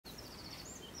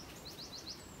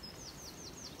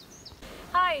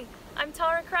Hi, I'm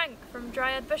Tara Crank from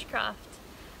Dryad Bushcraft.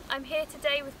 I'm here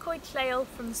today with Coed Lleol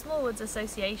from the Smallwoods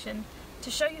Association to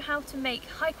show you how to make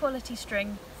high quality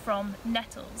string from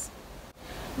nettles.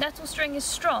 Nettle string is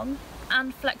strong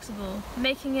and flexible,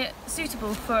 making it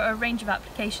suitable for a range of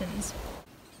applications.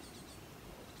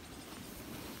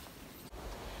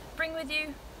 Bring with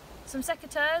you some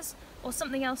secateurs or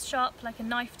something else sharp like a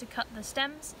knife to cut the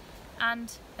stems,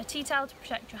 and a tea towel to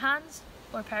protect your hands,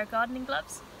 or a pair of gardening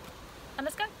gloves. And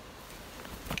let's go!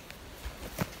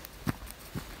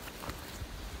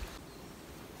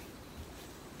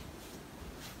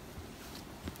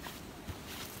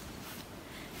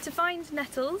 To find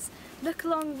nettles, look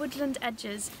along woodland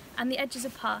edges and the edges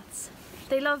of paths.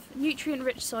 They love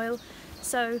nutrient-rich soil,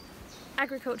 so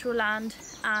agricultural land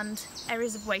and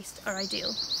areas of waste are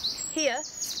ideal. Here,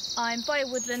 I'm by a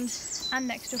woodland and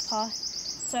next to a path,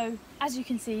 so as you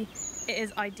can see, it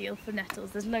is ideal for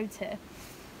nettles. There's loads here.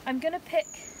 I'm going to pick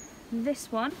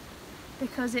this one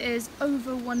because it is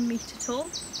over 1 metre tall,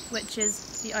 which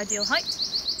is the ideal height.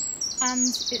 And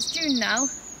it's June now,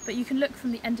 but you can look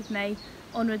from the end of May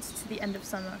onwards to the end of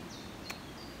summer.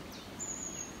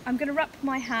 I'm going to wrap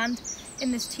my hand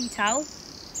in this tea towel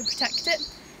to protect it.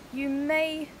 You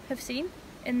may have seen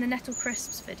in the Nettle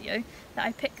crisps video that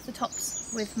I pick the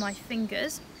tops with my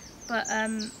fingers, but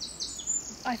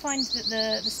I find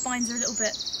that the spines are a little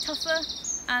bit tougher,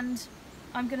 and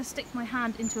I'm going to stick my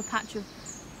hand into a patch of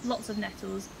lots of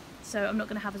nettles, so I'm not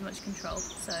going to have as much control.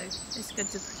 So it's good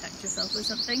to protect yourself with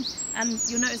something. And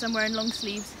you'll notice I'm wearing long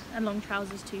sleeves and long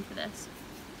trousers too for this.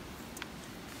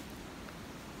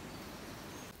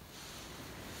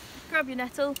 Grab your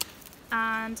nettle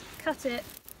and cut it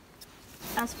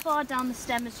as far down the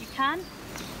stem as you can.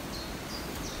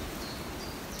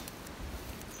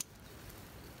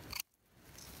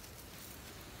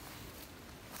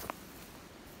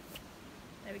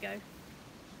 There we go.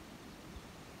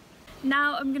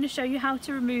 Now I'm going to show you how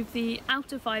to remove the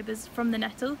outer fibres from the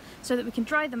nettle so that we can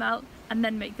dry them out and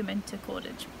then make them into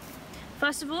cordage.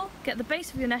 First of all, get the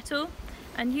base of your nettle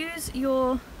and use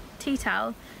your tea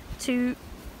towel to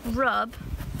rub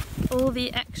all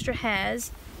the extra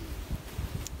hairs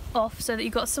off so that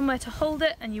you've got somewhere to hold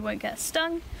it and you won't get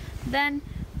stung. Then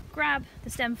grab the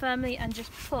stem firmly and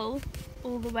just pull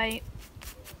all the way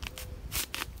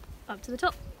up to the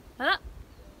top, like that.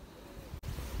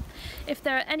 If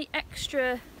there are any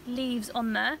extra leaves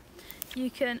on there, you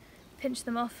can pinch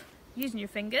them off using your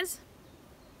fingers.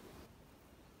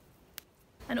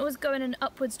 And always go in an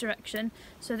upwards direction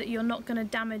so that you're not going to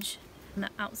damage the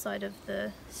outside of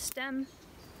the stem.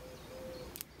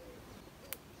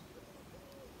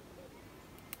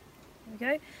 There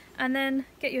we go. And then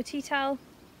get your tea towel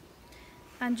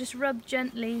and just rub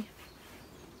gently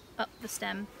up the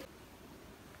stem.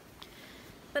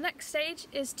 The next stage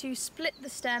is to split the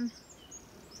stem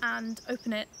and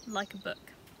open it like a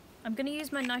book. I'm going to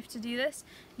use my knife to do this.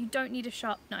 You don't need a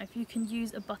sharp knife, you can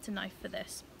use a butter knife for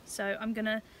this. So I'm going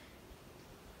to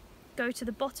go to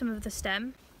the bottom of the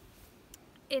stem,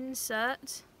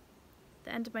 insert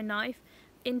the end of my knife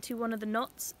into one of the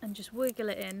knots and just wiggle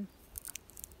it in.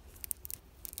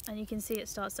 And you can see it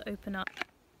starts to open up.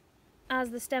 As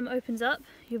the stem opens up,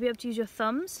 you'll be able to use your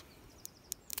thumbs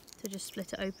to just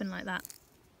split it open like that.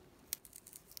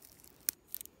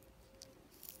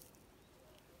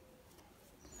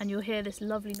 And you'll hear this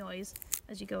lovely noise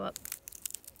as you go up.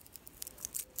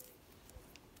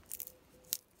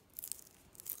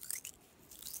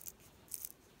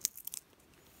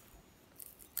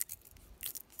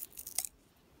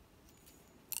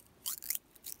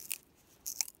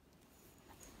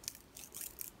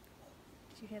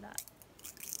 Did you hear that?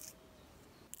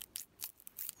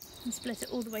 And split it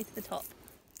all the way to the top.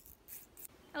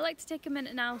 I like to take a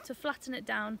minute now to flatten it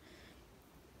down,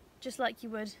 just like you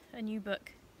would a new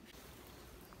book.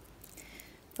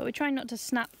 But we're trying not to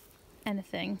snap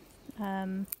anything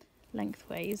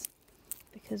lengthways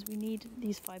because we need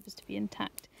these fibres to be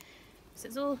intact. So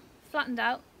it's all flattened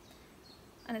out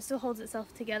and it still holds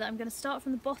itself together. I'm going to start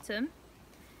from the bottom.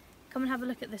 Come and have a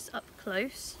look at this up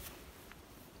close.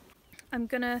 I'm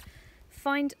going to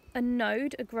find a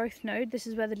node, a growth node. This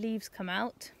is where the leaves come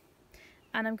out.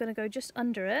 And I'm going to go just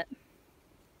under it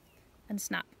and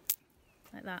snap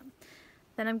like that.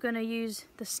 Then I'm going to use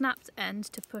the snapped end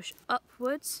to push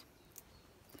upwards,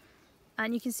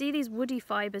 and you can see these woody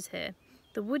fibres here.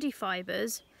 The woody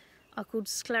fibres are called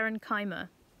sclerenchyma,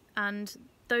 and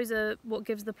those are what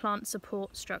gives the plant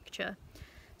support structure.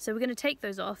 So we're going to take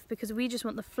those off because we just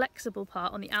want the flexible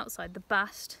part on the outside, the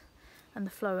bast and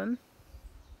the phloem.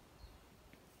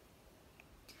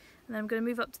 And then I'm going to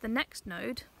move up to the next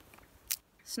node,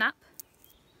 snap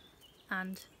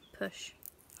and push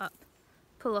up.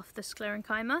 Pull off the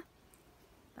sclerenchyma,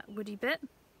 that woody bit,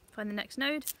 find the next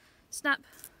node, snap,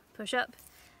 push up,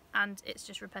 and it's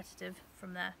just repetitive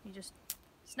from there. You just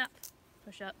snap,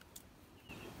 push up,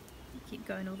 keep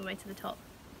going all the way to the top.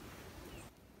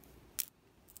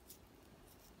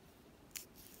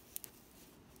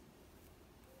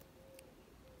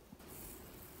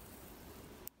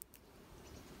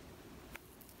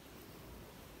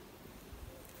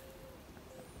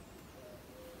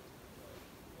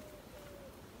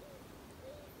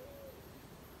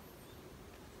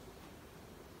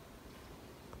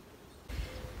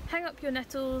 Hang up your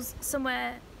nettles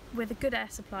somewhere with a good air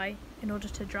supply in order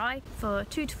to dry for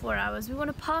 2 to 4 hours. We want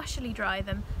to partially dry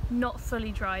them, not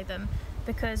fully dry them,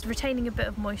 because retaining a bit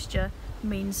of moisture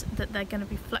means that they're going to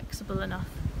be flexible enough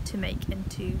to make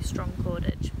into strong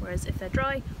cordage, whereas if they're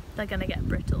dry, they're going to get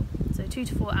brittle. So 2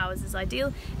 to 4 hours is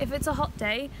ideal. If it's a hot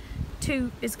day,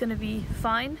 2 is going to be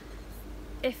fine.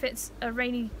 If it's a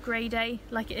rainy grey day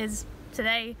like it is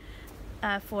today,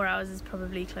 4 hours is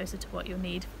probably closer to what you'll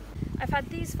need. I've had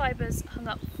these fibres hung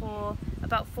up for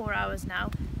about 4 hours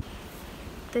now.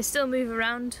 They still move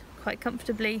around quite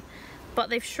comfortably, but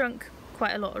they've shrunk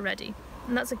quite a lot already.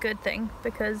 And that's a good thing,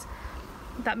 because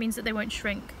that means that they won't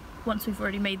shrink once we've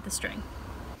already made the string.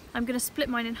 I'm going to split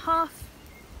mine in half,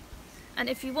 and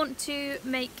if you want to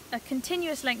make a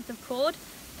continuous length of cord,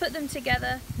 put them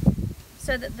together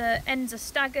so that the ends are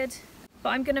staggered. But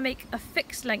I'm going to make a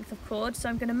fixed length of cord, so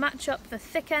I'm going to match up the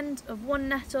thick end of one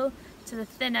nettle to the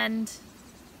thin end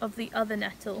of the other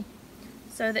nettle,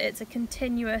 so that it's a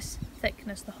continuous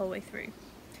thickness the whole way through.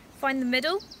 Find the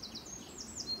middle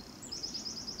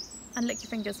and lick your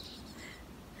fingers.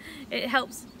 It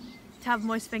helps to have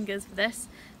moist fingers for this,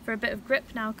 for a bit of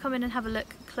grip. Now come in and have a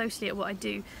look closely at what I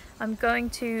do. I'm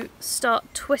going to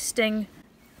start twisting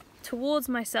towards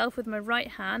myself with my right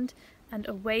hand and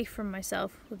away from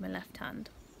myself with my left hand.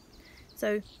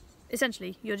 So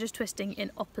essentially you're just twisting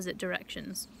in opposite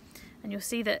directions, and you'll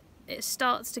see that it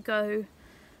starts to go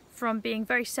from being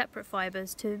very separate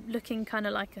fibres to looking kind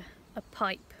of like a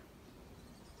pipe.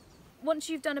 Once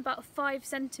you've done about 5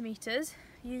 centimetres,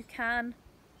 you can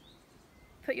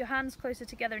put your hands closer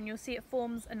together and you'll see it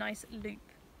forms a nice loop.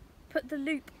 Put the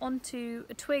loop onto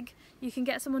a twig. You can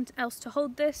get someone else to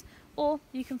hold this, or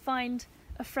you can find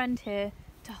a friend here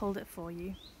to hold it for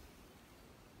you.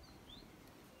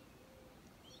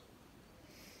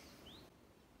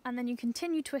 And then you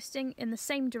continue twisting in the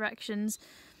same directions.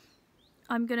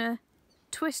 I'm gonna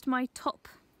twist my top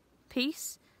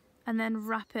piece and then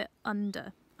wrap it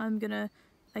under. I'm gonna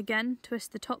again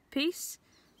twist the top piece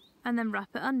and then wrap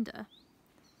it under.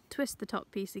 Twist the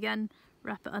top piece again,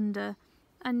 wrap it under,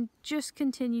 and just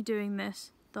continue doing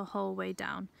this the whole way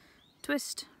down.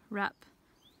 Twist, wrap,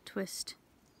 twist,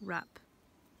 wrap,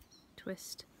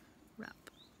 twist, wrap.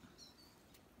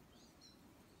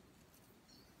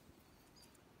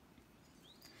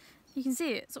 You can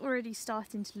see it's already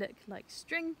starting to look like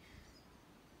string.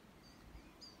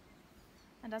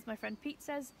 And as my friend Pete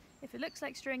says, if it looks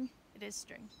like string, it is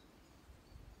string.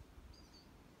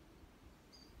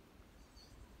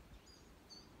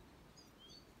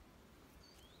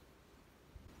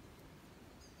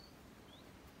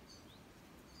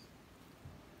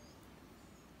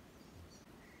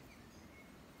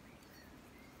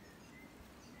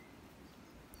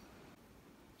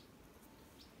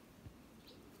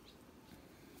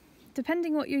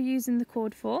 Depending what you're using the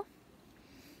cord for,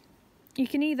 you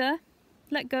can either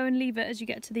let go and leave it as you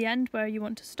get to the end where you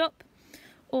want to stop,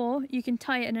 or you can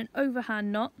tie it in an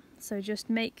overhand knot, so just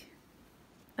make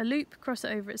a loop, cross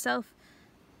it over itself,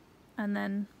 and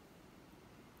then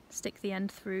stick the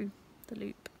end through the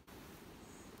loop.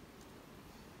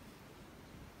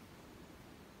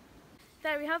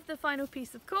 There we have the final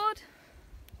piece of cord.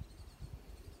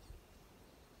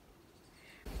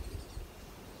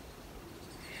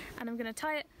 And I'm going to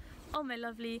tie it on my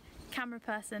lovely camera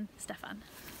person, Stefan.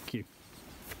 Thank you.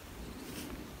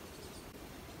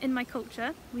 In my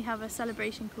culture, we have a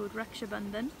celebration called Raksha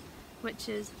Bandhan, which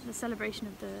is the celebration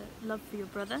of the love for your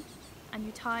brother, and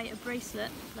you tie a bracelet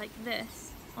like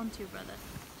this onto your brother.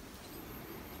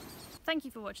 Thank you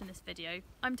for watching this video.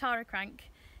 I'm Tara Crank.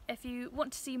 If you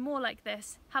want to see more like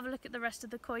this, have a look at the rest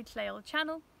of the Coed Lleol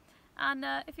channel, and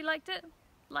if you liked it,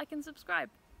 like and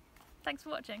subscribe. Thanks for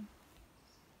watching.